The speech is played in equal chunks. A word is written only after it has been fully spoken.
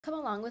Come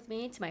along with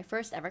me to my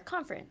first ever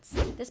conference.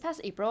 This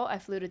past April, I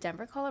flew to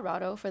Denver,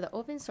 Colorado for the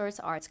Open Source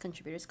Arts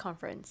Contributors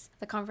Conference.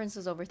 The conference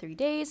was over 3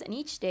 days, and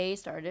each day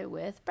started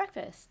with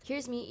breakfast.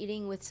 Here's me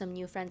eating with some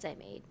new friends I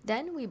made.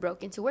 Then we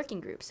broke into working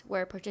groups,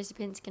 where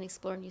participants can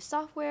explore new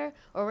software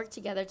or work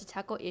together to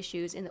tackle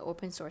issues in the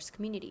open source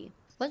community.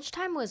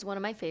 Lunchtime was one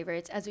of my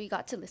favorites as we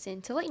got to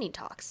listen to lightning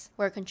talks,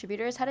 where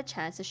contributors had a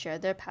chance to share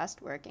their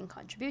past work and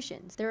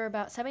contributions. There were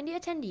about 70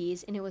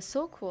 attendees, and it was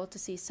so cool to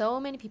see so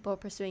many people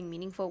pursuing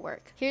meaningful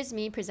work. Here's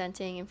me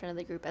presenting in front of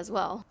the group as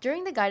well.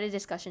 During the guided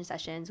discussion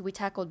sessions, we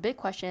tackled big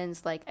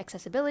questions like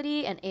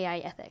accessibility and AI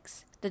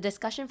ethics. The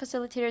discussion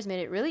facilitators made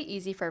it really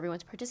easy for everyone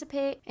to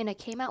participate, and I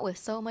came out with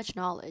so much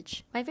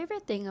knowledge. My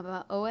favorite thing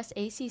about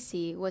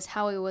OSACC was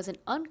how it was an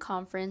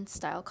unconference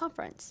style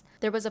conference.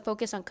 There was a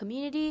focus on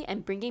community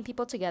and bringing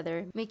people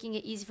together, making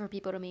it easy for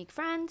people to make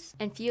friends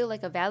and feel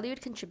like a valued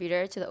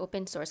contributor to the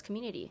open source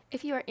community.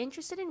 If you are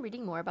interested in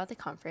reading more about the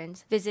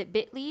conference, visit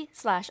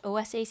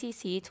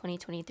bit.ly/OSACC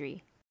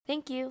 2023.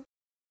 Thank you!